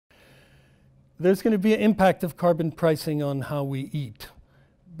There's going to be an impact of carbon pricing on how we eat.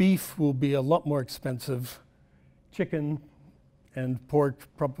 Beef will be a lot more expensive. Chicken and pork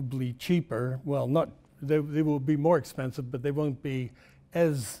probably cheaper. Well, they will be more expensive, but they won't be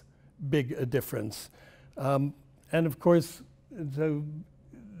as big a difference. And of course, the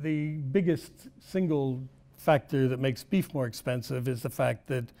biggest single factor that makes beef more expensive is the fact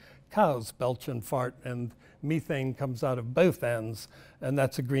that cows belch and fart, and methane comes out of both ends, and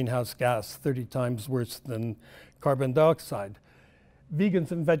that's a greenhouse gas 30 times worse than carbon dioxide.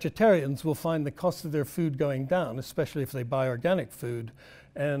 Vegans and vegetarians will find the cost of their food going down, especially if they buy organic food,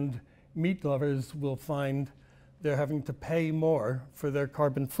 and meat lovers will find they're having to pay more for their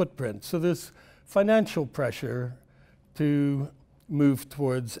carbon footprint. So there's financial pressure to move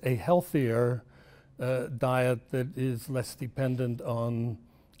towards a healthier diet that is less dependent on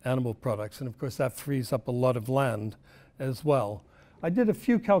animal products. And of course, that frees up a lot of land as well. I did a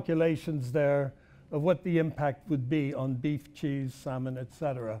few calculations there of what the impact would be on beef, cheese, salmon,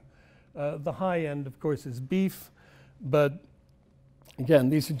 etc. The high end, of course, is beef, but again,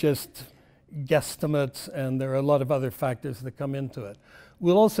 these are just guesstimates, and there are a lot of other factors that come into it.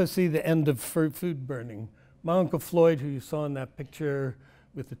 We'll also see the end of food burning. My Uncle Floyd, who you saw in that picture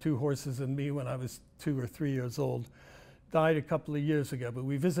with the 2 horses and me when I was 2 or 3 years old, died a couple of years ago, but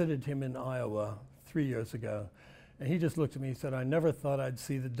we visited him in Iowa 3 years ago. And he just looked at me and said, "I never thought I'd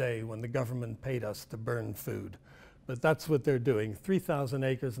see the day when the government paid us to burn food." But that's what they're doing. 3,000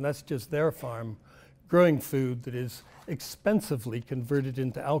 acres, and that's just their farm, growing food that is expensively converted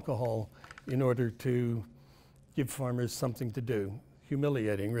into alcohol in order to give farmers something to do.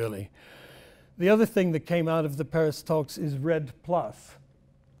 Humiliating, really. The other thing that came out of the Paris talks is RED+.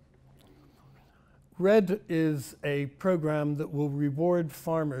 RED is a program that will reward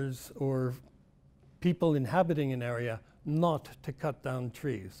farmers or people inhabiting an area not to cut down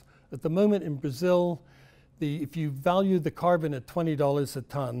trees. At the moment in Brazil, if you value the carbon at $20 a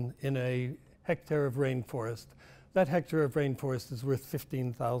ton in a hectare of rainforest, that hectare of rainforest is worth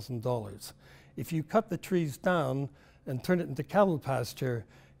 $15,000. If you cut the trees down and turn it into cattle pasture,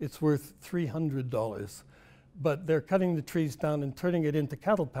 it's worth $300. But they're cutting the trees down and turning it into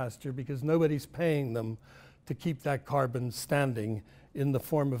cattle pasture because nobody's paying them to keep that carbon standing in the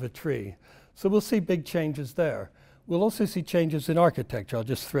form of a tree. So we'll see big changes there. We'll also see changes in architecture. I'll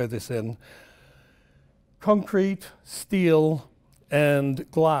just throw this in. Concrete, steel, and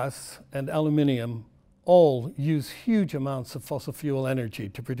glass and aluminium all use huge amounts of fossil fuel energy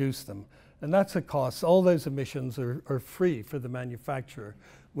to produce them. And that's a cost. All those emissions are free for the manufacturer.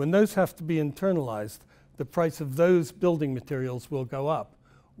 When those have to be internalized, the price of those building materials will go up.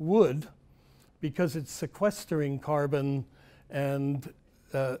 Wood, because it's sequestering carbon and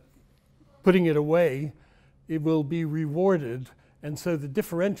putting it away, it will be rewarded. And so the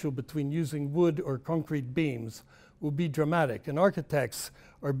differential between using wood or concrete beams will be dramatic. And architects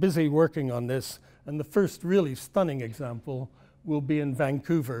are busy working on this. And the first really stunning example will be in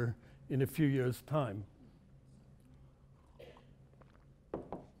Vancouver in a few years' time.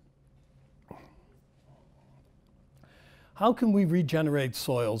 How can we regenerate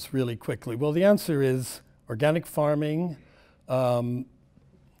soils really quickly? Well, the answer is organic farming,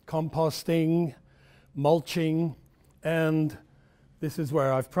 composting, mulching, and this is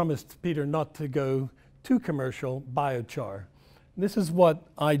where I've promised Peter not to go too commercial, biochar. This is what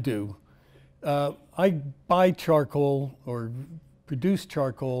I do. I buy charcoal or produce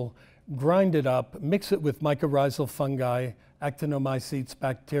charcoal, grind it up, mix it with mycorrhizal fungi, actinomycetes,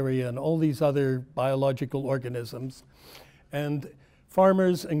 bacteria, and all these other biological organisms. And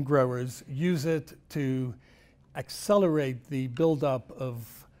farmers and growers use it to accelerate the buildup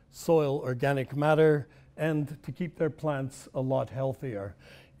of soil organic matter and to keep their plants a lot healthier.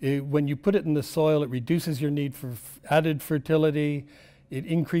 When you put it in the soil, it reduces your need for added fertility, it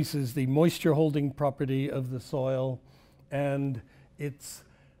increases the moisture holding property of the soil, and it's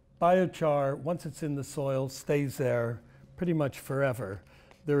biochar, once it's in the soil, stays there pretty much forever.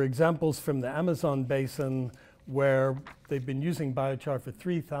 There are examples from the Amazon basin where they've been using biochar for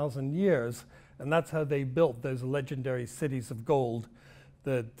 3,000 years, and that's how they built those legendary cities of gold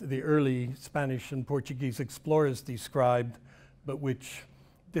that the early Spanish and Portuguese explorers described, but which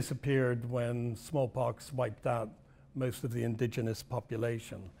disappeared when smallpox wiped out most of the indigenous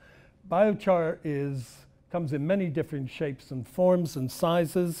population. Biochar comes in many different shapes and forms and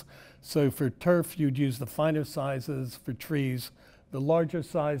sizes. So for turf, you'd use the finer sizes. For trees, the larger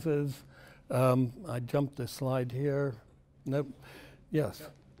sizes. I jumped a slide here. Nope. Yes.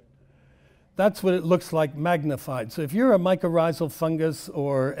 That's what it looks like magnified. So if you're a mycorrhizal fungus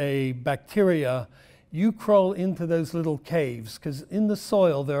or a bacteria You crawl into those little caves, because in the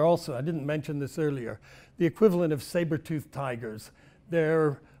soil there are also, I didn't mention this earlier, the equivalent of saber-toothed tigers.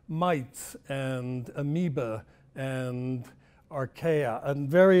 They're mites and amoeba and archaea and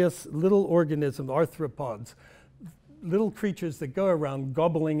various little organisms, arthropods, little creatures that go around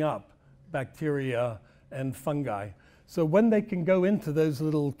gobbling up bacteria and fungi. So when they can go into those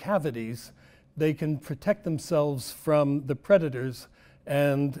little cavities, they can protect themselves from the predators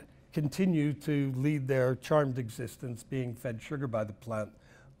and continue to lead their charmed existence, being fed sugar by the plant,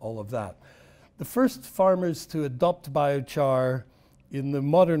 all of that. The first farmers to adopt biochar in the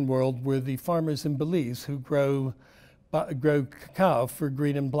modern world were the farmers in Belize who grow cacao for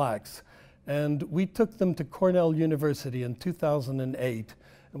green and blacks. And we took them to Cornell University in 2008,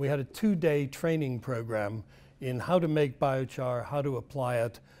 and we had a 2-day training program in how to make biochar, how to apply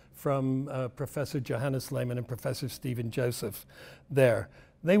it, from Professor Johannes Lehmann and Professor Stephen Joseph there.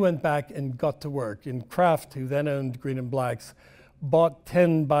 They went back and got to work. And Kraft, who then owned Green and Blacks, bought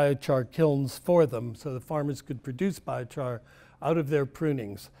 10 biochar kilns for them so the farmers could produce biochar out of their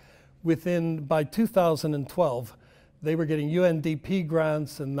prunings. By 2012, they were getting UNDP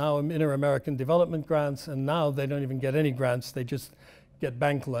grants and now Inter-American Development grants, and now they don't even get any grants, they just get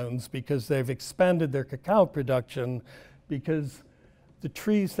bank loans because they've expanded their cacao production, because the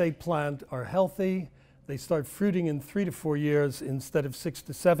trees they plant are healthy. They start fruiting in 3 to 4 years instead of 6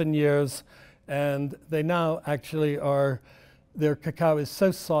 to 7 years. And they now actually their cacao is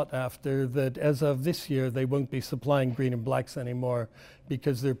so sought after that as of this year, they won't be supplying Green and Blacks anymore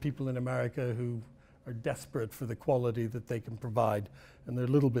because there are people in America who are desperate for the quality that they can provide. And they're a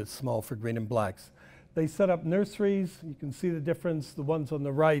little bit small for Green and Blacks. They set up nurseries. You can see the difference. The ones on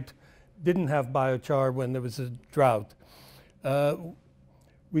the right didn't have biochar when there was a drought.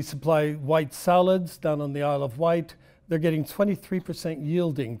 We supply white salads down on the Isle of Wight. They're getting 23%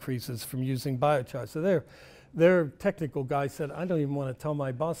 yield increases from using biochar. So their technical guy said, I don't even want to tell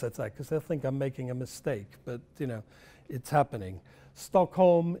my boss that's that because they'll think I'm making a mistake. But, you know, it's happening.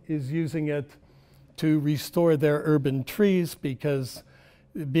 Stockholm is using it to restore their urban trees because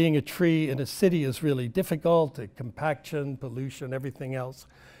being a tree in a city is really difficult, compaction, pollution, everything else.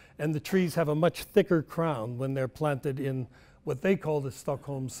 And the trees have a much thicker crown when they're planted in what they call the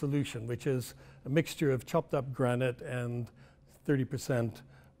Stockholm solution, which is a mixture of chopped up granite and 30%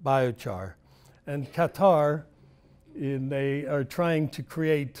 biochar. And Qatar, they are trying to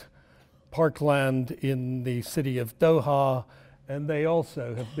create parkland in the city of Doha, and they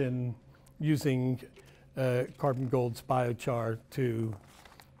also have been using Carbon Gold's biochar to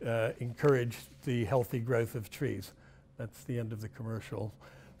encourage the healthy growth of trees. That's the end of the commercial.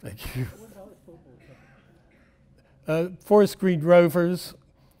 Thank you. Forest Green Rovers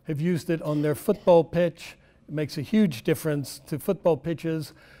have used it on their football pitch. It makes a huge difference to football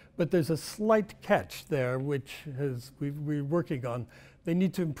pitches, but there's a slight catch there, which we're working on. They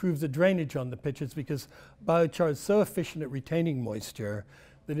need to improve the drainage on the pitches because biochar is so efficient at retaining moisture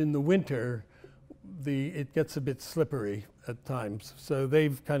that in the winter, it gets a bit slippery at times. So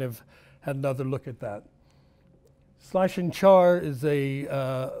they've kind of had another look at that. Slash and char is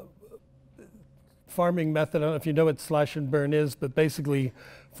a farming method. I don't know if you know what slash and burn is, but basically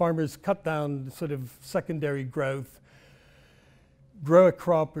farmers cut down sort of secondary growth, grow a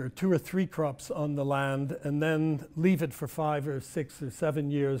crop or 2 or 3 crops on the land, and then leave it for 5 or 6 or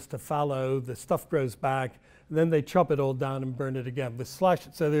 7 years to fallow. The stuff grows back, and then they chop it all down and burn it again. With slash,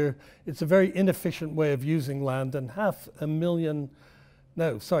 so it's a very inefficient way of using land, and 500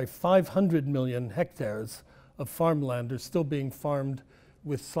 million hectares of farmland are still being farmed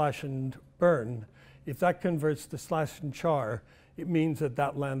with slash and burn. If that converts to slash and char, it means that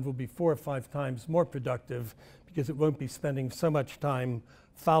that land will be 4 or 5 times more productive because it won't be spending so much time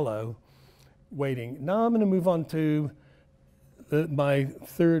fallow waiting. Now I'm going to move on to my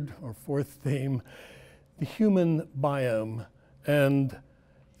 3rd or 4th theme, the human biome, and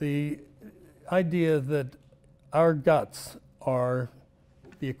the idea that our guts are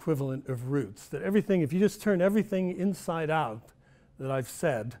the equivalent of roots. That everything, if you just turn everything inside out that I've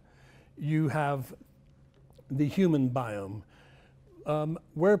said, you have the human biome.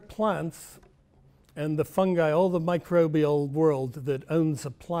 Where plants and the fungi, all the microbial world that owns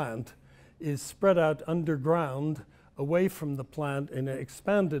a plant is spread out underground, away from the plant in an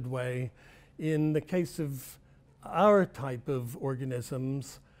expanded way. In the case of our type of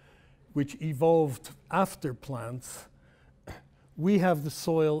organisms, which evolved after plants, we have the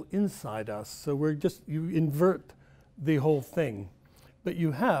soil inside us. So you invert the whole thing. But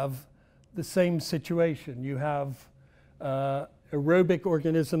you have the same situation. You have aerobic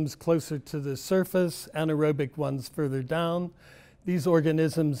organisms closer to the surface, anaerobic ones further down. these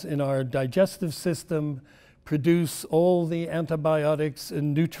organisms in our digestive system produce all the antibiotics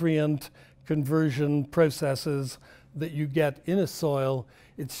and nutrient conversion processes that you get in a soil.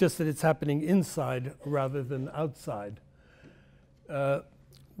 It's just that it's happening inside rather than outside.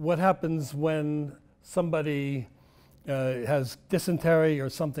 What happens when somebody has dysentery or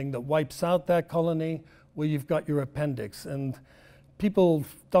something that wipes out that colony? Well, you've got your appendix. And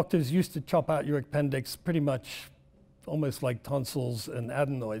doctors used to chop out your appendix pretty much almost like tonsils and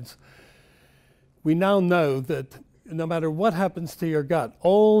adenoids. We now know that no matter what happens to your gut,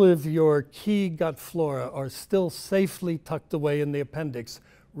 all of your key gut flora are still safely tucked away in the appendix,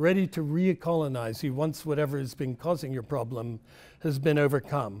 ready to recolonize you once whatever has been causing your problem has been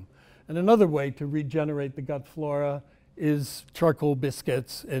overcome. And another way to regenerate the gut flora is charcoal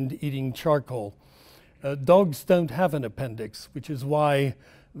biscuits and eating charcoal. Dogs don't have an appendix, which is why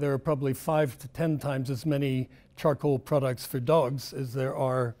there are probably 5 to 10 times as many charcoal products for dogs as there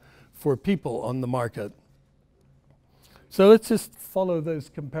are for people on the market. So let's just follow those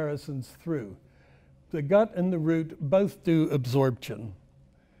comparisons through. The gut and the root both do absorption.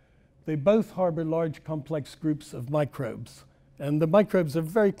 They both harbor large complex groups of microbes. And the microbes are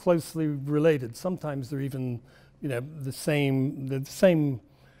very closely related. Sometimes they're even, the same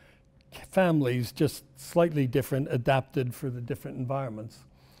families, just slightly different, adapted for the different environments.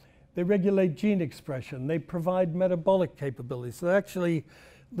 They regulate gene expression. They provide metabolic capabilities. So they're actually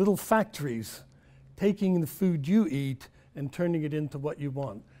little factories taking the food you eat and turning it into what you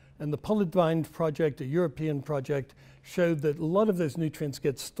want. And the Polybind project, a European project, showed that a lot of those nutrients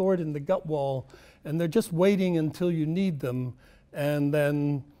get stored in the gut wall, and they're just waiting until you need them, and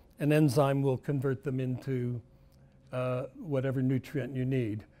then an enzyme will convert them into whatever nutrient you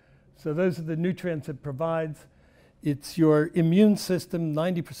need. So those are the nutrients it provides. It's your immune system.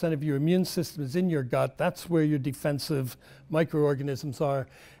 90% of your immune system is in your gut. That's where your defensive microorganisms are.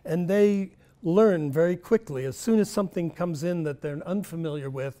 And they learn very quickly. As soon as something comes in that they're unfamiliar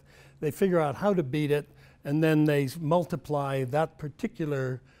with, they figure out how to beat it, and then they multiply that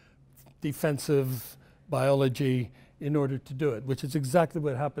particular defensive biology in order to do it, which is exactly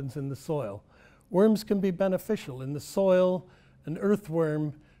what happens in the soil. Worms can be beneficial. In the soil, an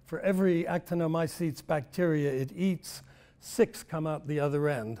earthworm, for every actinomycetes bacteria it eats, 6 come out the other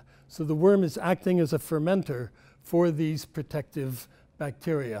end. So the worm is acting as a fermenter for these protective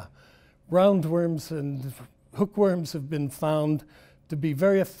bacteria. Roundworms and hookworms have been found to be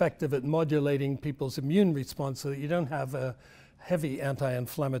very effective at modulating people's immune response so that you don't have a heavy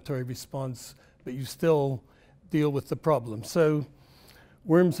anti-inflammatory response, but you still deal with the problem. So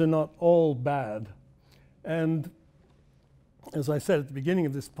worms are not all bad. And as I said at the beginning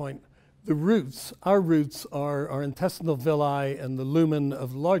of this point, the roots, our roots are our intestinal villi and the lumen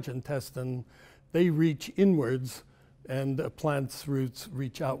of the large intestine. They reach inwards, and a plant's roots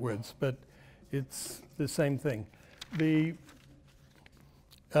reach outwards, but it's the same thing. The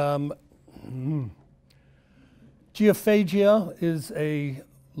geophagia is a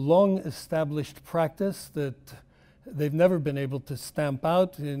long-established practice that they've never been able to stamp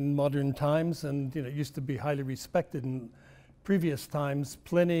out in modern times, and it used to be highly respected in previous times.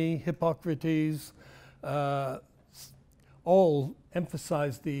 Pliny, Hippocrates, all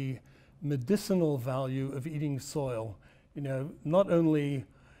emphasized the medicinal value of eating soil. Not only,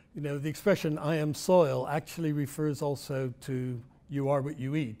 the expression "I am soil" actually refers also to you are what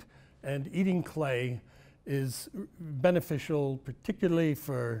you eat. And eating clay is beneficial, particularly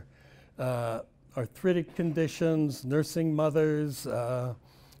for arthritic conditions, nursing mothers,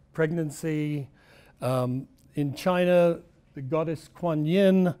 pregnancy. In China, the goddess Kuan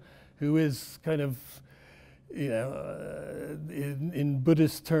Yin, who is kind of, in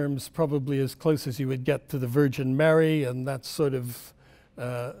Buddhist terms, probably as close as you would get to the Virgin Mary, and that sort of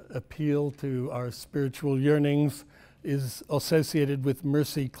appeal to our spiritual yearnings, is associated with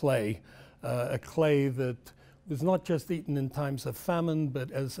mercy clay, a clay that was not just eaten in times of famine,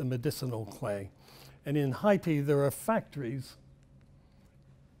 but as a medicinal clay. And in Haiti, there are factories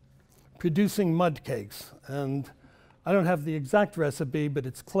producing mud cakes. And I don't have the exact recipe, but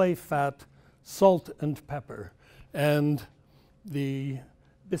it's clay, fat, salt, and pepper. And the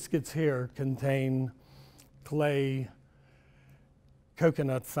biscuits here contain clay,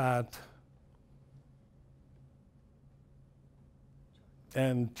 coconut fat,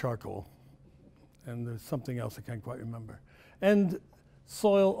 and charcoal. And there's something else I can't quite remember. And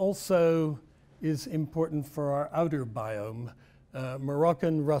soil also is important for our outer biome.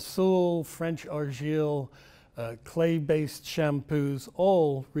 Moroccan rassoul, French argile, clay-based shampoos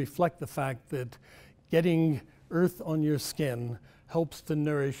all reflect the fact that getting earth on your skin helps to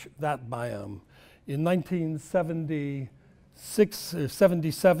nourish that biome. In 1970,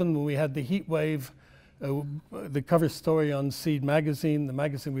 77, when we had the heat wave, the cover story on Seed magazine, the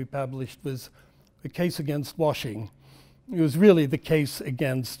magazine we published, was the case against washing. It was really the case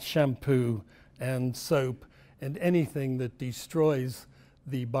against shampoo and soap and anything that destroys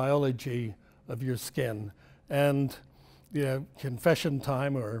the biology of your skin. And, you know, confession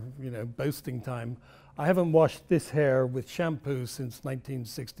time, or, you know, boasting time, I haven't washed this hair with shampoo since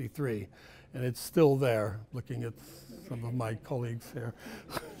 1963, and it's still there, looking at some of my colleagues here.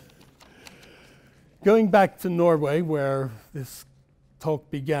 Going back to Norway, where this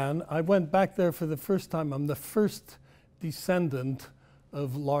talk began, I went back there for the first time. I'm the first descendant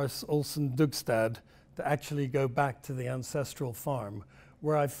of Lars Olsen Dugstad to actually go back to the ancestral farm,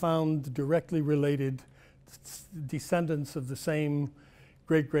 where I found directly related descendants of the same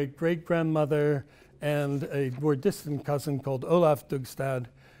great-great-great-grandmother and a more distant cousin called Olaf Dugstad,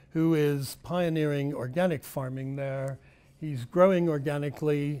 who is pioneering organic farming there. He's growing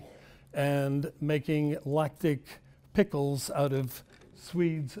organically and making lactic pickles out of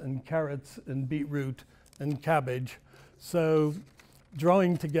Swedes and carrots and beetroot and cabbage. So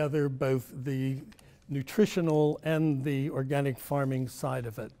drawing together both the nutritional and the organic farming side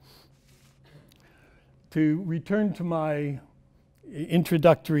of it. To return to my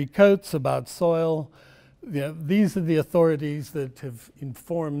introductory quotes about soil, these are the authorities that have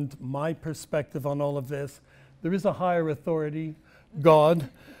informed my perspective on all of this. There is a higher authority, God,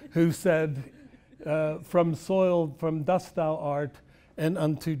 who said, from soil, from dust thou art, and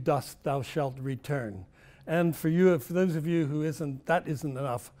unto dust thou shalt return. And for you, for those of you who that isn't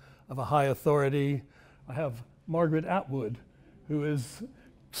enough of a high authority, I have Margaret Atwood, who has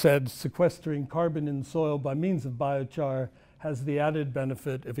said sequestering carbon in soil by means of biochar has the added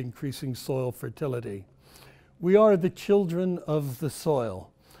benefit of increasing soil fertility. We are the children of the soil.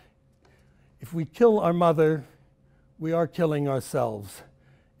 If we kill our mother, we are killing ourselves.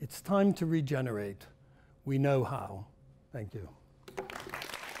 It's time to regenerate. We know how. Thank you.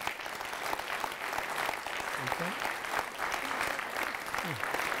 Okay.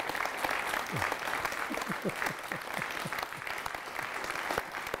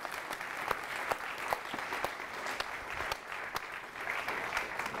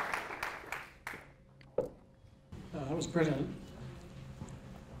 That was brilliant.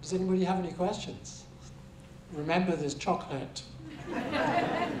 Does anybody have any questions? Remember, there's chocolate.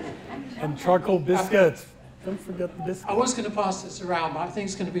 And charcoal biscuits. Don't forget the biscuits. I was going to pass this around, but I think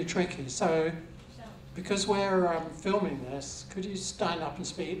it's going to be tricky. So, because we're filming this, could you stand up and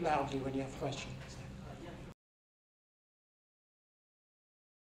speak loudly when you have questions?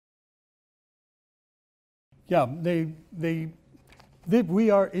 Yeah, we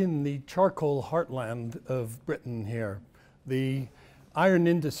are in the charcoal heartland of Britain here. The iron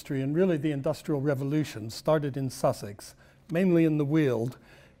industry and really the Industrial Revolution started in Sussex, mainly in the Weald,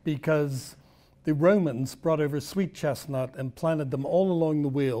 because the Romans brought over sweet chestnut and planted them all along the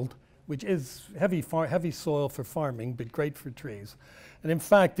Weald, which is heavy soil for farming, but great for trees. And in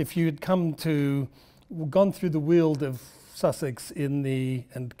fact, if you had gone through the Weald of Sussex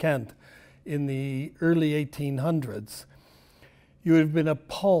and Kent in the early 1800s, you would have been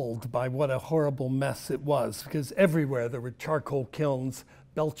appalled by what a horrible mess it was, because everywhere there were charcoal kilns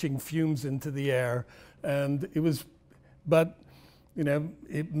belching fumes into the air, and it was, but you know,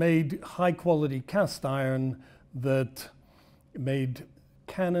 it made high quality cast iron that made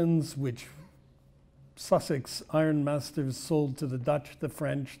cannons, which Sussex ironmasters sold to the Dutch, the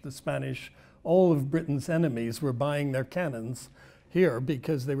French, the Spanish. All of Britain's enemies were buying their cannons here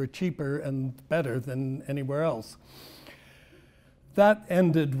because they were cheaper and better than anywhere else. That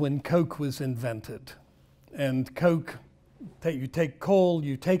ended when coke was invented. And coke, you take coal,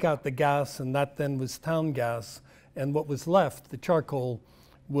 you take out the gas, and that then was town gas. And what was left, the charcoal,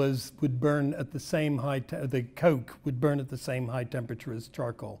 would burn at the same the coke would burn at the same high temperature as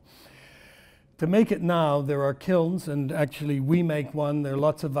charcoal. To make it now, there are kilns, and actually we make one. There are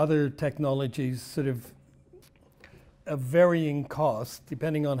lots of other technologies, sort of varying cost,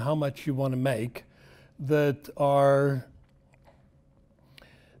 depending on how much you want to make, that are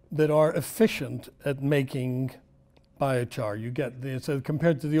efficient at making biochar. You get so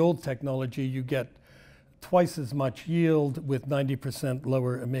compared to the old technology, you get twice as much yield with 90%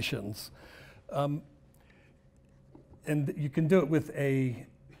 lower emissions. And you can do it with a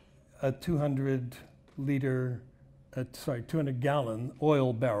 200 gallon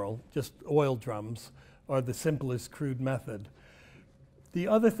oil barrel. Just oil drums are the simplest crude method. The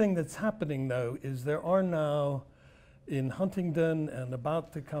other thing that's happening though is there are now in Huntingdon and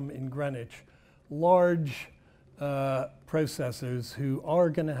about to come in Greenwich large processors who are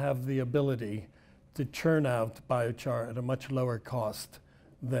going to have the ability to churn out biochar at a much lower cost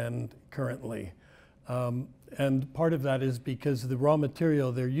than currently. And part of that is because the raw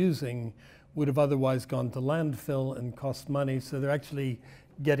material they're using would have otherwise gone to landfill and cost money, so they're actually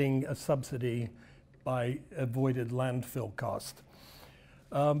getting a subsidy by avoided landfill cost.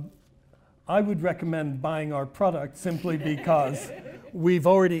 I would recommend buying our product simply because we've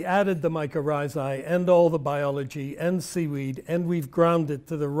already added the mycorrhizae and all the biology and seaweed, and we've ground it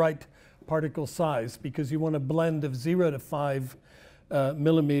to the right particle size, because you want a blend of 0 to 5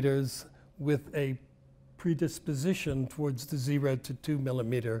 millimeters with a predisposition towards the 0 to 2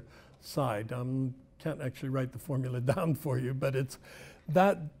 millimeter side. Can't actually write the formula down for you, but it's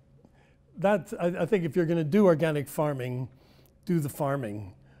that. I think if you're going to do organic farming, do the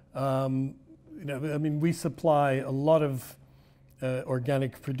farming. You know, I mean, we supply a lot of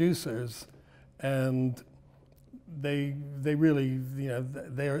organic producers, and they really, you know,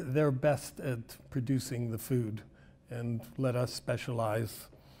 they're best at producing the food, and let us specialize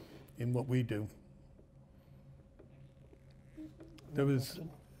in what we do. There was,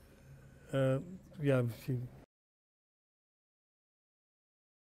 yeah.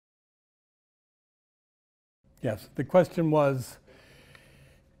 Yes, the question was,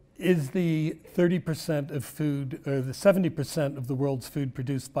 is the 30% of food, or the 70% of the world's food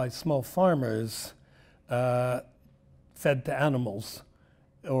produced by small farmers fed to animals,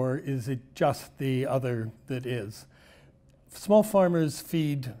 or is it just the other that is? Small farmers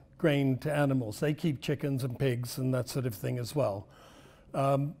feed grain to animals. They keep chickens and pigs and that sort of thing as well.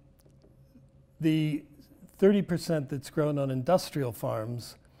 The 30% that's grown on industrial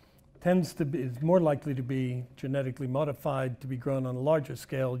farms tends to be, is more likely to be genetically modified, to be grown on a larger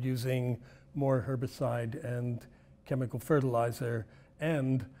scale using more herbicide and chemical fertilizer,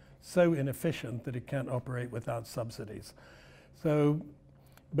 and so inefficient that it can't operate without subsidies. So,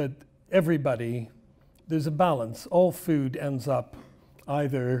 but everybody, there's a balance. All food ends up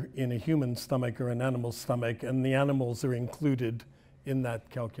either in a human stomach or an animal stomach, and the animals are included in that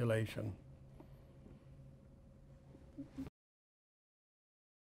calculation.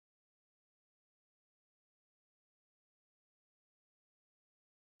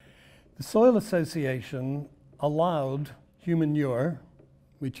 The Soil Association allowed human manure,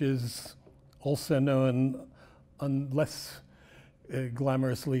 which is also known less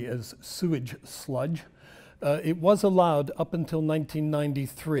glamorously as sewage sludge. It was allowed up until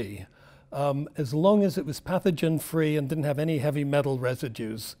 1993, as long as it was pathogen-free and didn't have any heavy metal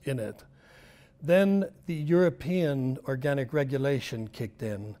residues in it. Then the European organic regulation kicked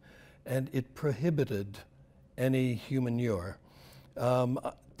in, and it prohibited any human manure.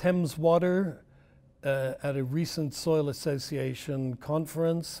 Thames Water, at a recent Soil Association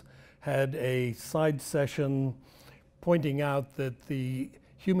conference, had a side session pointing out that the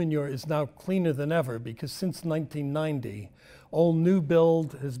human manure is now cleaner than ever, because since 1990, all new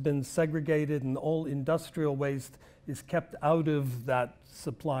build has been segregated and all industrial waste is kept out of that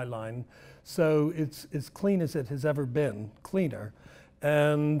supply line. So it's as clean as it has ever been, cleaner.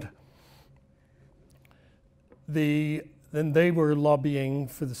 And then they were lobbying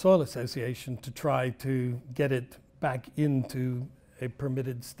for the Soil Association to try to get it back into a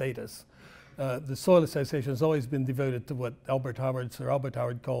permitted status. The Soil Association has always been devoted to what Sir Albert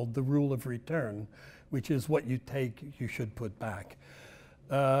Howard called the rule of return, which is what you take, you should put back.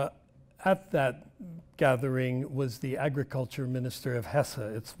 At that gathering was the agriculture minister of Hesse.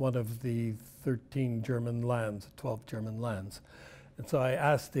 It's one of the 13 German lands, 12 German lands. And so I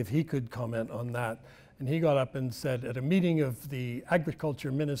asked if he could comment on that. And he got up and said, at a meeting of the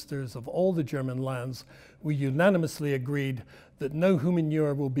agriculture ministers of all the German lands, we unanimously agreed that no human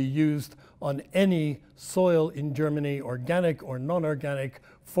manure will be used on any soil in Germany, organic or non-organic,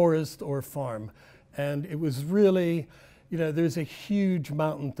 forest or farm. And it was really, you know, there's a huge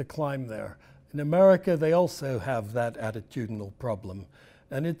mountain to climb there. In America, they also have that attitudinal problem.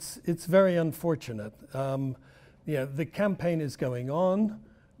 And it's very unfortunate. You know, the campaign is going on,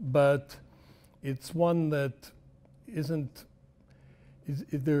 but it's one that isn't,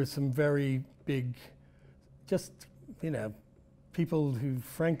 there are some very big, just, you know, people who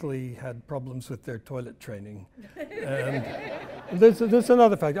frankly had problems with their toilet training. And there's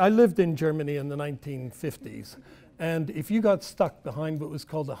another fact. I lived in Germany in the 1950s, and if you got stuck behind what was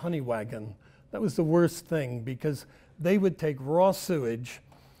called a honey wagon, that was the worst thing, because they would take raw sewage,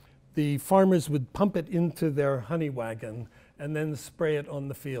 the farmers would pump it into their honey wagon, and then spray it on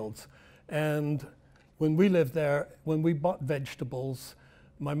the fields. And when we lived there, when we bought vegetables,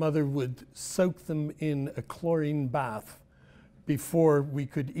 my mother would soak them in a chlorine bath before we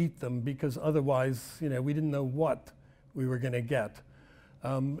could eat them, because otherwise, you know, we didn't know what we were going to get.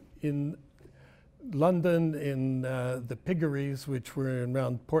 In London, in the piggeries, which were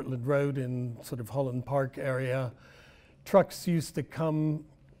around Portland Road in sort of Holland Park area, trucks used to come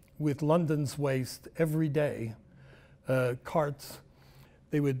with London's waste every day, carts.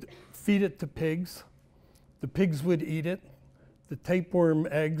 They would feed it to pigs. The pigs would eat it. The tapeworm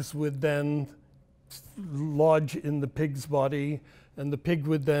eggs would then lodge in the pig's body, and the pig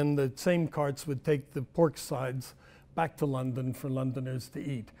would then, the same carts would take the pork sides back to London for Londoners to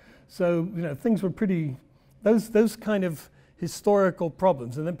eat. So, you know, things were pretty, those kind of historical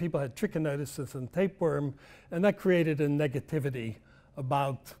problems. And then people had trichinosis and tapeworm, and that created a negativity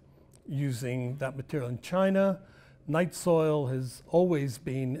about using that material. In China, night soil has always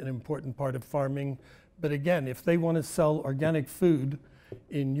been an important part of farming. But again, if they want to sell organic food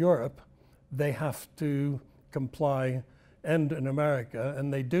in Europe, they have to comply, and in America,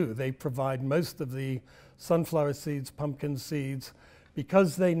 and they do. They provide most of the sunflower seeds, pumpkin seeds,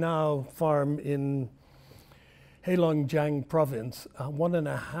 because they now farm in Heilongjiang province,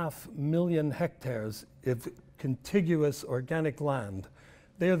 1.5 million hectares of contiguous organic land.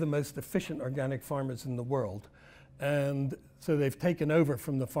 They are the most efficient organic farmers in the world. And so they've taken over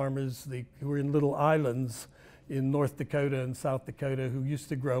from the farmers who were in little islands in North Dakota and South Dakota who used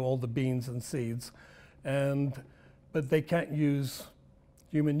to grow all the beans and seeds. But they can't use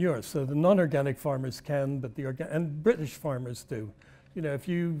human manure. So the non-organic farmers can, but and British farmers do. You know, if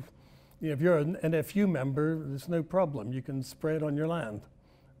you're an NFU member, there's no problem. You can spray it on your land,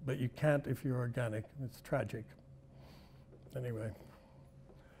 but you can't if you're organic. It's tragic. Anyway,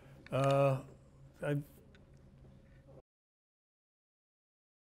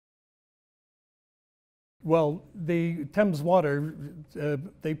 well, the Thames water,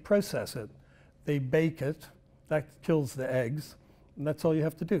 they process it. They bake it. That kills the eggs, and that's all you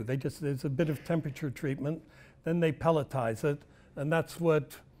have to do. There's a bit of temperature treatment, then they pelletize it, and that's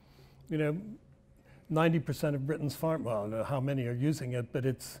what, you know, 90% of Britain's farm, well, I don't know how many are using it, but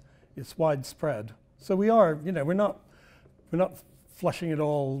it's widespread. So we are, you know, we're not flushing it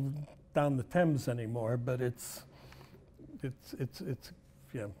all down the Thames anymore, but it's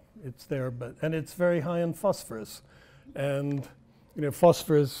there, and it's very high in phosphorus. And, you know,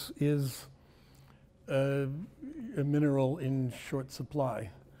 phosphorus is a mineral in short supply.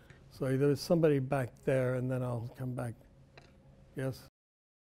 So there's somebody back there, and then I'll come back. Yes?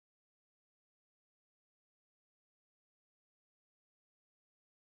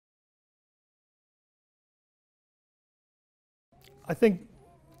 I think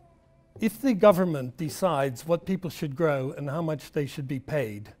if the government decides what people should grow and how much they should be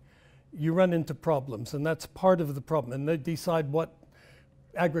paid, you run into problems, and that's part of the problem. And they decide what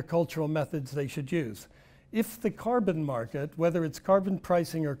agricultural methods they should use. If the carbon market, whether it's carbon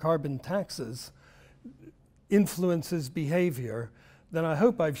pricing or carbon taxes, influences behavior, then I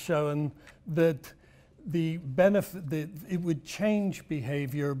hope I've shown that the benefit, that it would change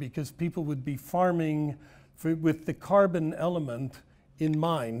behavior because people would be farming with the carbon element in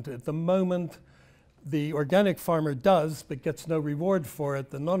mind. At the moment, the organic farmer does, but gets no reward for it.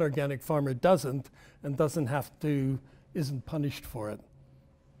 The non-organic farmer doesn't, and isn't punished for it.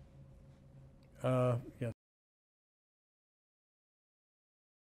 Yes.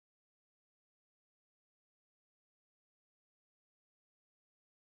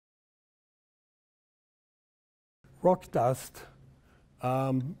 Rock dust,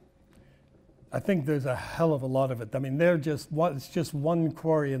 I think there's a hell of a lot of it. I mean, it's just one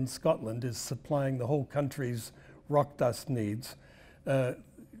quarry in Scotland is supplying the whole country's rock dust needs.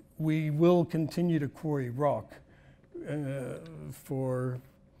 We will continue to quarry rock for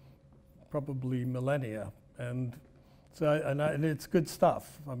probably millennia, and it's good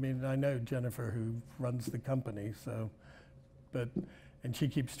stuff. I mean, I know Jennifer, who runs the company, and she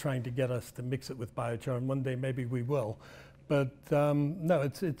keeps trying to get us to mix it with biochar, and one day maybe we will. But no,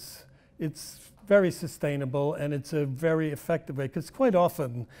 it's very sustainable, and it's a very effective way, because quite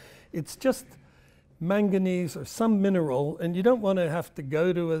often it's just manganese or some mineral, and you don't want to have to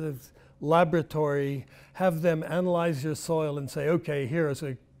go to a laboratory, have them analyze your soil and say, okay, here is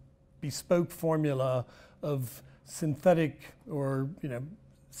a bespoke formula of synthetic or, you know,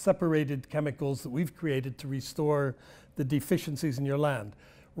 separated chemicals that we've created to restore the deficiencies in your land.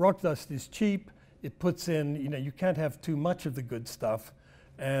 Rock dust is cheap. It puts in, you know, you can't have too much of the good stuff,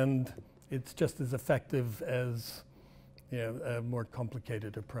 and it's just as effective as, you know, a more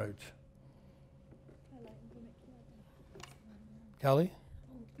complicated approach. Callie?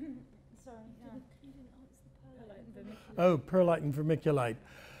 Sorry, Oh, perlite and vermiculite.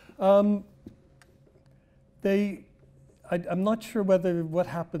 I'm not sure what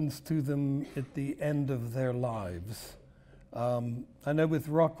happens to them at the end of their lives. I know with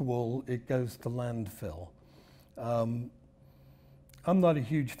rock wool, it goes to landfill. I'm not a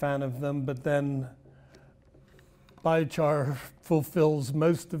huge fan of them, but then biochar fulfills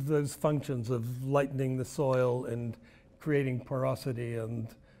most of those functions of lightening the soil and creating porosity, and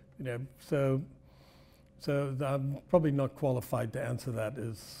so I'm probably not qualified to answer that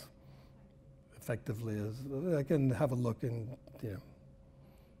as effectively as I can have a look and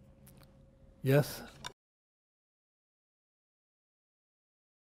Yes.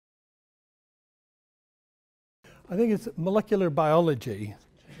 I think it's molecular biology.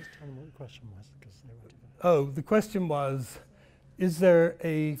 Just tell them what the question was, because they were. Oh, the question was, is there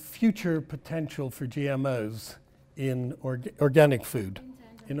a future potential for GMOs in organic food?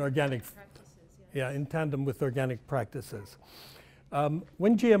 In organic practices, yeah, in tandem with organic practices.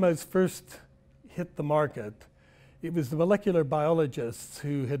 When GMOs first hit the market, it was the molecular biologists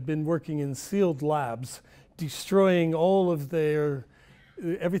who had been working in sealed labs, destroying all of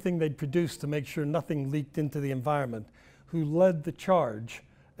everything they'd produced to make sure nothing leaked into the environment, who led the charge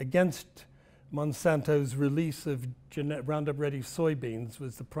against Monsanto's release of Roundup Ready soybeans,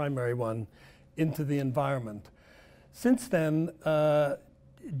 was the primary one, into the environment. Since then,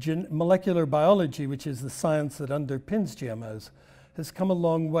 molecular biology, which is the science that underpins GMOs, has come a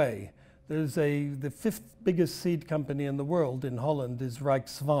long way. There's the fifth biggest seed company in the world in Holland is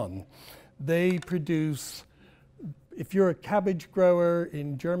Rijkswan. They produce, if you're a cabbage grower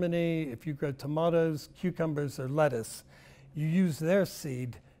in Germany, if you grow tomatoes, cucumbers, or lettuce, you use their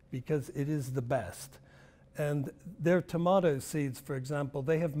seed because it is the best. And their tomato seeds, for example,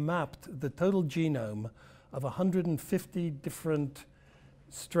 they have mapped the total genome of 150 different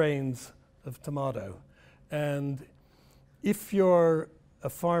strains of tomato. And if you're a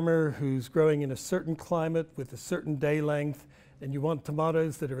farmer who's growing in a certain climate with a certain day length, and you want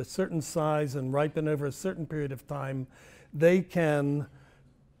tomatoes that are a certain size and ripen over a certain period of time, they can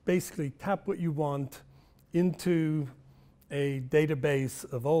basically tap what you want into a database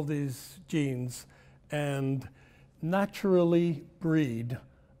of all these genes and naturally breed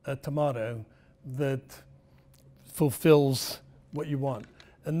a tomato that fulfills what you want.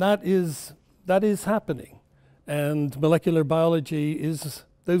 And that is happening. And molecular biology is,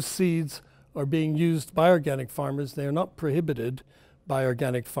 those seeds are being used by organic farmers. They are not prohibited by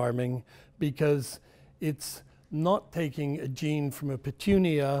organic farming because it's not taking a gene from a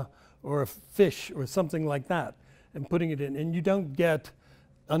petunia or a fish or something like that and putting it in. And you don't get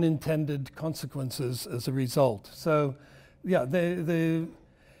unintended consequences as a result. So yeah, the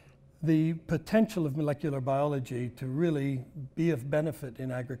potential of molecular biology to really be of benefit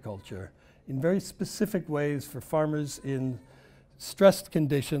in agriculture in very specific ways for farmers in stressed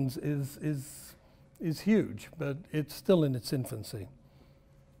conditions is huge, but it's still in its infancy.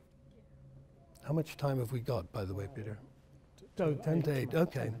 How much time have we got, by the way, Peter? Oh, 10 to 8.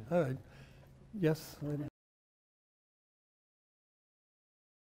 Okay, all right. Yes?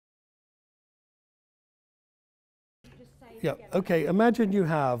 Yeah, okay. Imagine you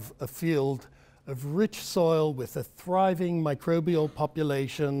have a field of rich soil with a thriving microbial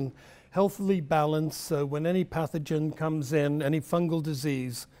population, healthily balanced, so when any pathogen comes in, any fungal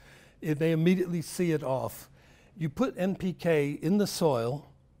disease, they immediately see it off. You put NPK in the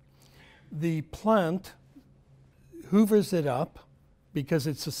soil, the plant hoovers it up because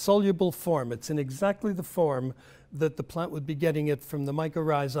it's a soluble form. It's in exactly the form that the plant would be getting it from the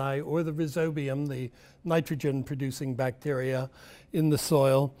mycorrhizae or the rhizobium, the nitrogen-producing bacteria in the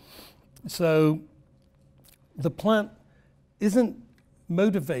soil. So the plant isn't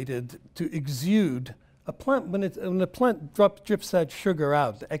motivated to exude. A plant, when a plant drips that sugar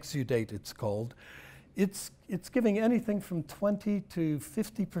out, exudate it's called, it's giving anything from 20 to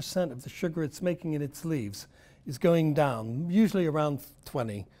 50% of the sugar it's making in its leaves is going down, usually around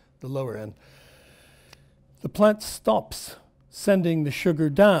 20, the lower end. The plant stops sending the sugar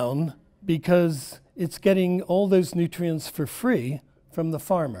down because it's getting all those nutrients for free from the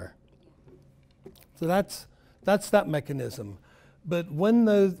farmer. So that's that mechanism. But when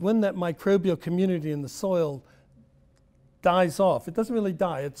that microbial community in the soil dies off, it doesn't really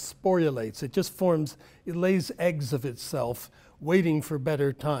die, it sporulates. It just forms, it lays eggs of itself waiting for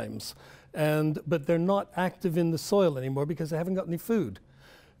better times. But they're not active in the soil anymore because they haven't got any food.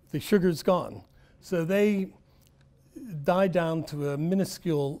 The sugar's gone. So they die down to a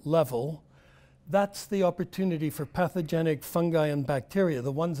minuscule level. That's the opportunity for pathogenic fungi and bacteria,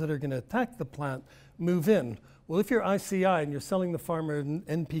 the ones that are going to attack the plant, move in. Well, if you're ICI and you're selling the farmer an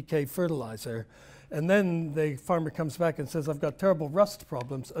NPK fertilizer, and then the farmer comes back and says, I've got terrible rust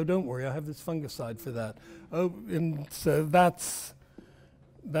problems. Oh, don't worry, I have this fungicide for that. Oh, and so that's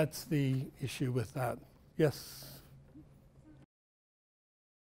the issue with that. Yes? So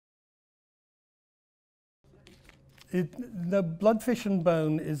The blood, fish, and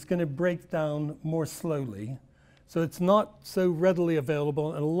bone is going to break down more slowly. So it's not so readily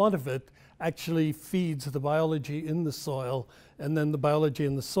available, and a lot of it actually feeds the biology in the soil, and then the biology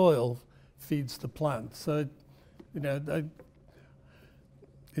in the soil feeds the plant. So,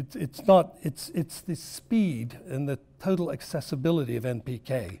 it's the speed and the total accessibility of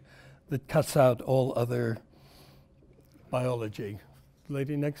NPK that cuts out all other biology.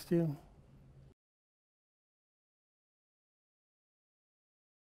 Lady next to you.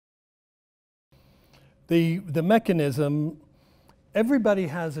 The mechanism, everybody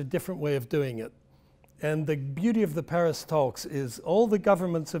has a different way of doing it. And the beauty of the Paris talks is all the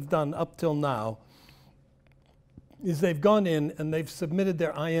governments have done up till now is they've gone in and they've submitted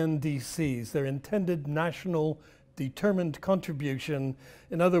their INDCs, their intended national determined contribution.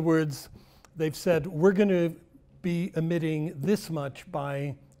 In other words, they've said, we're going to be emitting this much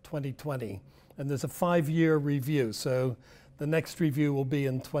by 2020. And there's a 5-year review. So the next review will be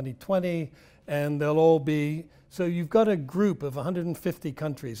in 2020. And they'll all be, so you've got a group of 150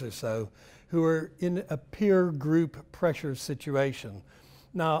 countries or so who are in a peer group pressure situation.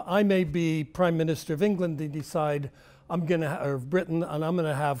 Now, I may be Prime Minister of England and decide I'm going to, or Britain, and I'm going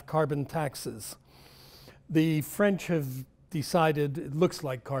to have carbon taxes. The French have decided it looks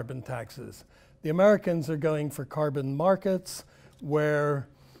like carbon taxes. The Americans are going for carbon markets where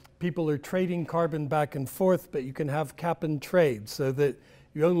people are trading carbon back and forth, but you can have cap and trade so that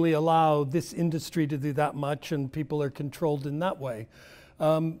you only allow this industry to do that much, and people are controlled in that way.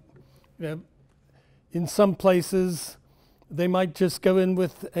 In some places, they might just go in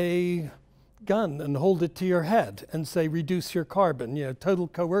with a gun and hold it to your head and say, reduce your carbon, total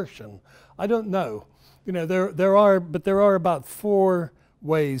coercion. I don't know. There are about 4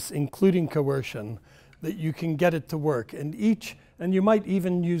 ways, including coercion, that you can get it to work. And you might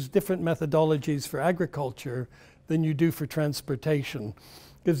even use different methodologies for agriculture than you do for transportation.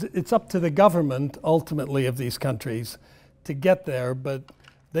 Because it's up to the government, ultimately, of these countries to get there, but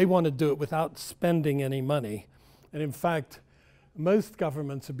they want to do it without spending any money. And in fact, most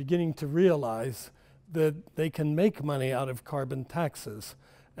governments are beginning to realize that they can make money out of carbon taxes.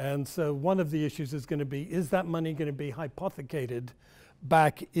 And so one of the issues is going to be, is that money going to be hypothecated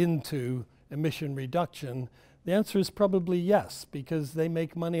back into emission reduction? The answer is probably yes, because they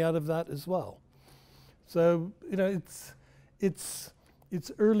make money out of that as well. So, it's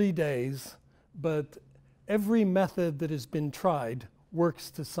early days, but every method that has been tried works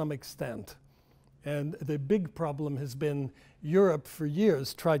to some extent. And the big problem has been Europe for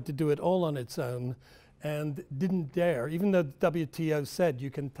years tried to do it all on its own and didn't dare, even though the WTO said you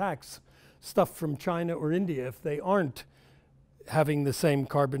can tax stuff from China or India if they aren't having the same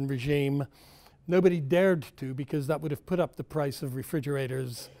carbon regime. Nobody dared to, because that would have put up the price of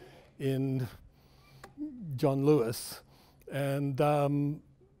refrigerators in John Lewis. And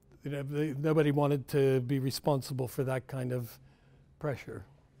nobody wanted to be responsible for that kind of pressure.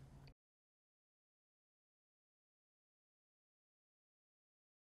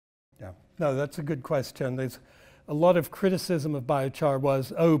 Yeah, no, that's a good question. There's a lot of criticism of biochar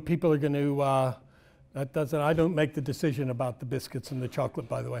was, oh, people are going to, I don't make the decision about the biscuits and the chocolate,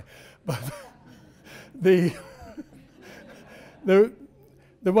 by the way. But there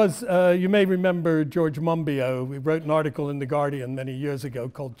was, you may remember George Monbiot. We wrote an article in The Guardian many years ago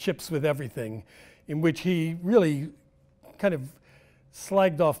called Chips with Everything, in which he really kind of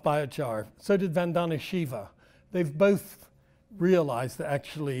slagged off biochar. So did Vandana Shiva. They've both realized that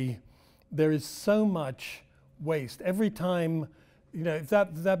actually there is so much waste. Every time, if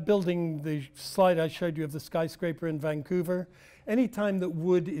that building, the slide I showed you of the skyscraper in Vancouver, anytime that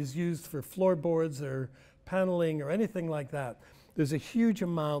wood is used for floorboards or paneling or anything like that, there's a huge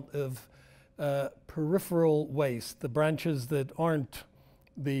amount of peripheral waste, the branches that aren't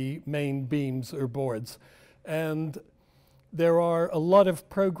the main beams or boards. And there are a lot of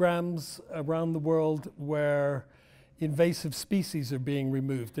programs around the world where invasive species are being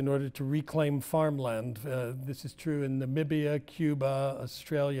removed in order to reclaim farmland. This is true in Namibia, Cuba,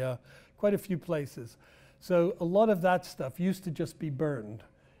 Australia, quite a few places. So a lot of that stuff used to just be burned.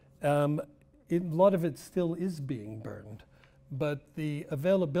 A lot of it still is being burned. But the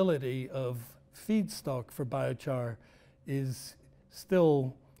availability of feedstock for biochar is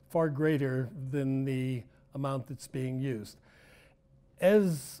still far greater than the amount that's being used.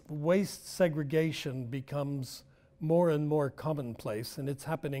 As waste segregation becomes more and more commonplace, and it's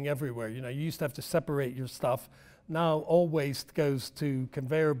happening everywhere. You used to have to separate your stuff. Now all waste goes to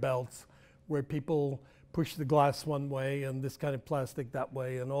conveyor belts where people push the glass one way and this kind of plastic that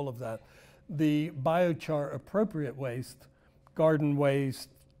way and all of that. The biochar appropriate waste, garden waste,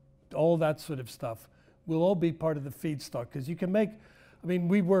 all that sort of stuff will all be part of the feedstock, because you can make, I mean,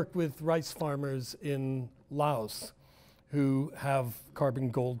 we work with rice farmers in Laos who have carbon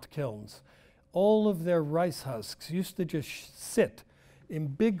gold kilns. All of their rice husks used to just sit in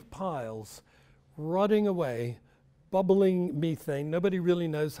big piles, rotting away, bubbling methane. Nobody really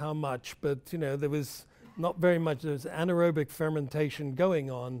knows how much, but you know, there was not very much. There's anaerobic fermentation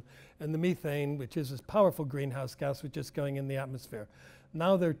going on, and the methane, which is this powerful greenhouse gas, was just going in the atmosphere.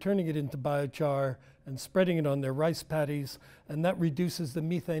 Now they're turning it into biochar and spreading it on their rice paddies, and that reduces the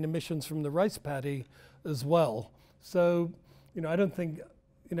methane emissions from the rice paddy as well. So, you know, I don't think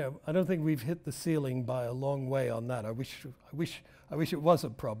we've hit the ceiling by a long way on that. I wish it was a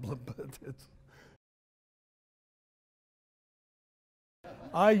problem, but it's.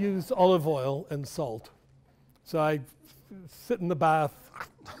 I use olive oil and salt. So I sit in the bath.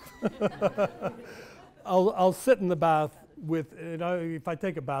 I'll sit in the bath with, you know, if I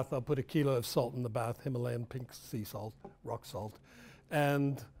take a bath, I'll put a kilo of salt in the bath, Himalayan pink sea salt, rock salt,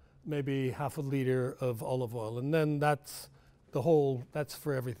 and maybe half a liter of olive oil. And then that's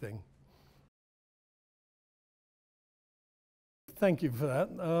for everything. Thank you for that.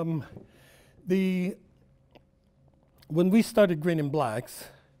 When we started Green and Blacks,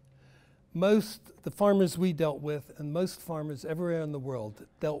 the farmers we dealt with, and most farmers everywhere in the world,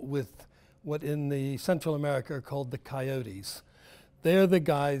 dealt with what in the Central America are called the coyotes. They're the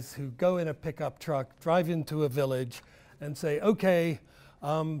guys who go in a pickup truck, drive into a village, and say, okay,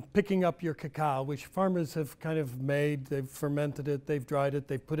 picking up your cacao, which farmers have kind of made. They've fermented it, they've dried it,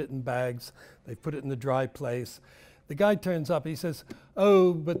 they've put it in bags, they've put it in the dry place. The guy turns up, he says,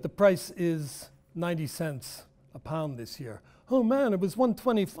 oh, but the price is 90 cents a pound this year. Oh man, it was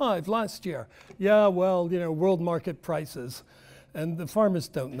 125 last year. Yeah, well, you know, world market prices. And the farmers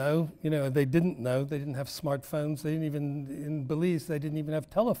don't know, you know, they didn't know. They didn't have smartphones. They didn't even, in Belize, they didn't even have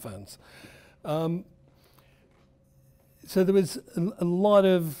telephones. So there was a lot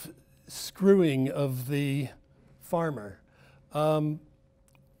of screwing of the farmer.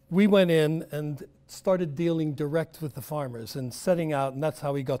 We went in and started dealing direct with the farmers and setting out, and that's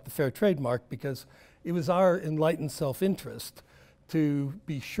how we got the fair trade mark, because it was our enlightened self-interest to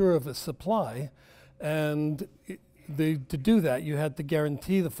be sure of a supply, and to do that, you had to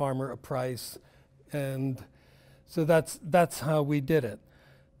guarantee the farmer a price, and so that's how we did it.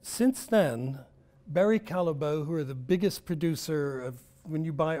 Since then, Barry Callebaut, who are the biggest producer of, when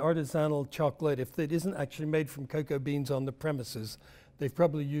you buy artisanal chocolate, if it isn't actually made from cocoa beans on the premises, they've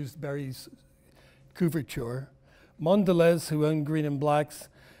probably used Barry's couverture. Mondelez, who own Green and Blacks,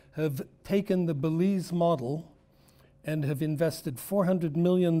 have taken the Belize model and have invested $400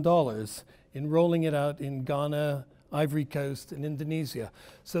 million in rolling it out in Ghana, Ivory Coast, and Indonesia.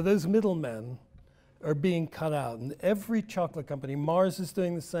 So those middlemen are being cut out. And every chocolate company, Mars is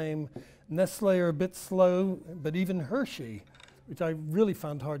doing the same, Nestle are a bit slow, but even Hershey, which I really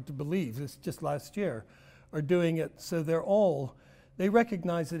found hard to believe, this just last year, are doing it. So they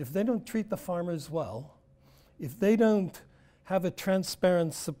recognize that if they don't treat the farmers well, if they don't have a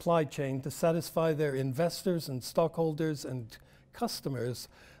transparent supply chain to satisfy their investors and stockholders and customers,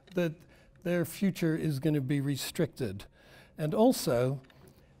 that their future is going to be restricted. And also,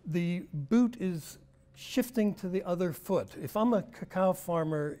 the boot is shifting to the other foot. If I'm a cacao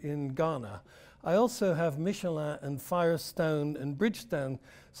farmer in Ghana, I also have Michelin and Firestone and Bridgestone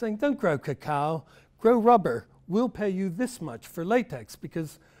saying, don't grow cacao, grow rubber. We'll pay you this much for latex,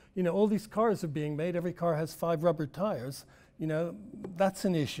 because you know all these cars are being made. Every car has 5 rubber tires. You know, that's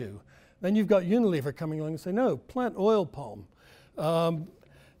an issue. Then you've got Unilever coming along and say, no, plant oil palm.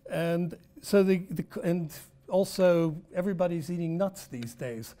 And so and also everybody's eating nuts these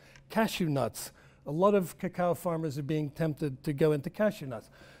days, cashew nuts. A lot of cacao farmers are being tempted to go into cashew nuts.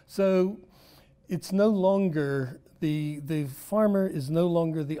 So it's no longer, the farmer is no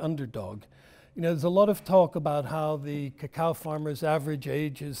longer the underdog. You know, there's a lot of talk about how the cacao farmers' average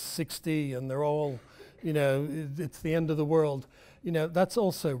age is 60 and they're all, you know, it's the end of the world. You know, that's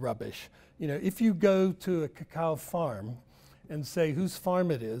also rubbish. You know, if you go to a cacao farm and say whose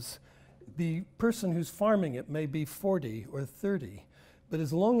farm it is, the person who's farming it may be 40 or 30. But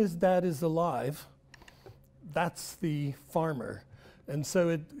as long as dad is alive, that's the farmer. And so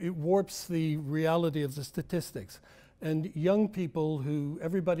it warps the reality of the statistics. And young people who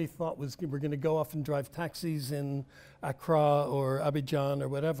everybody thought were going to go off and drive taxis in Accra or Abidjan or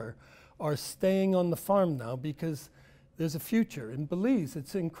whatever, are staying on the farm now because there's a future. In Belize,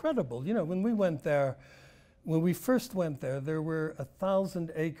 it's incredible. You know, when we first went there, there were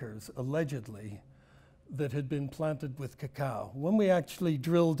 1,000 acres, allegedly, that had been planted with cacao. When we actually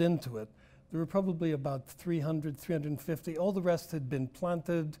drilled into it, there were probably about 300, 350. All the rest had been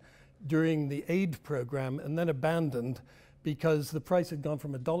planted, during the aid program and then abandoned because the price had gone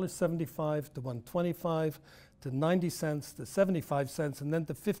from $1.75 to $1.25 to 90 cents to 75 cents and then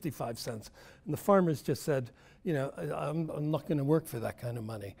to 55 cents. And the farmers just said, you know, I'm not going to work for that kind of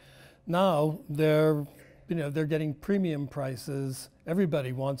money. Now they're getting premium prices.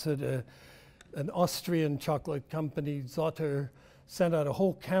 Everybody wants it. An Austrian chocolate company, Zotter, sent out a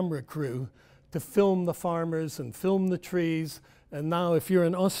whole camera crew to film the farmers and film the trees. And now if you're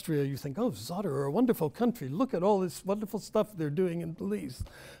in Austria, you think, oh, Zotter are a wonderful country. Look at all this wonderful stuff they're doing in Belize.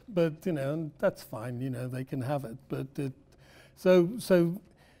 But, you know, that's fine. You know, they can have it. But so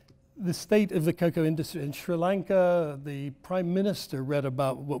the state of the cocoa industry in Sri Lanka, the prime minister read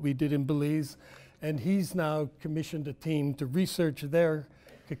about what we did in Belize, and he's now commissioned a team to research their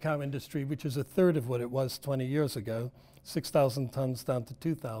cacao industry, which is a third of what it was 20 years ago, 6,000 tons down to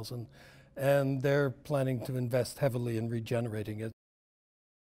 2,000. And they're planning to invest heavily in regenerating it.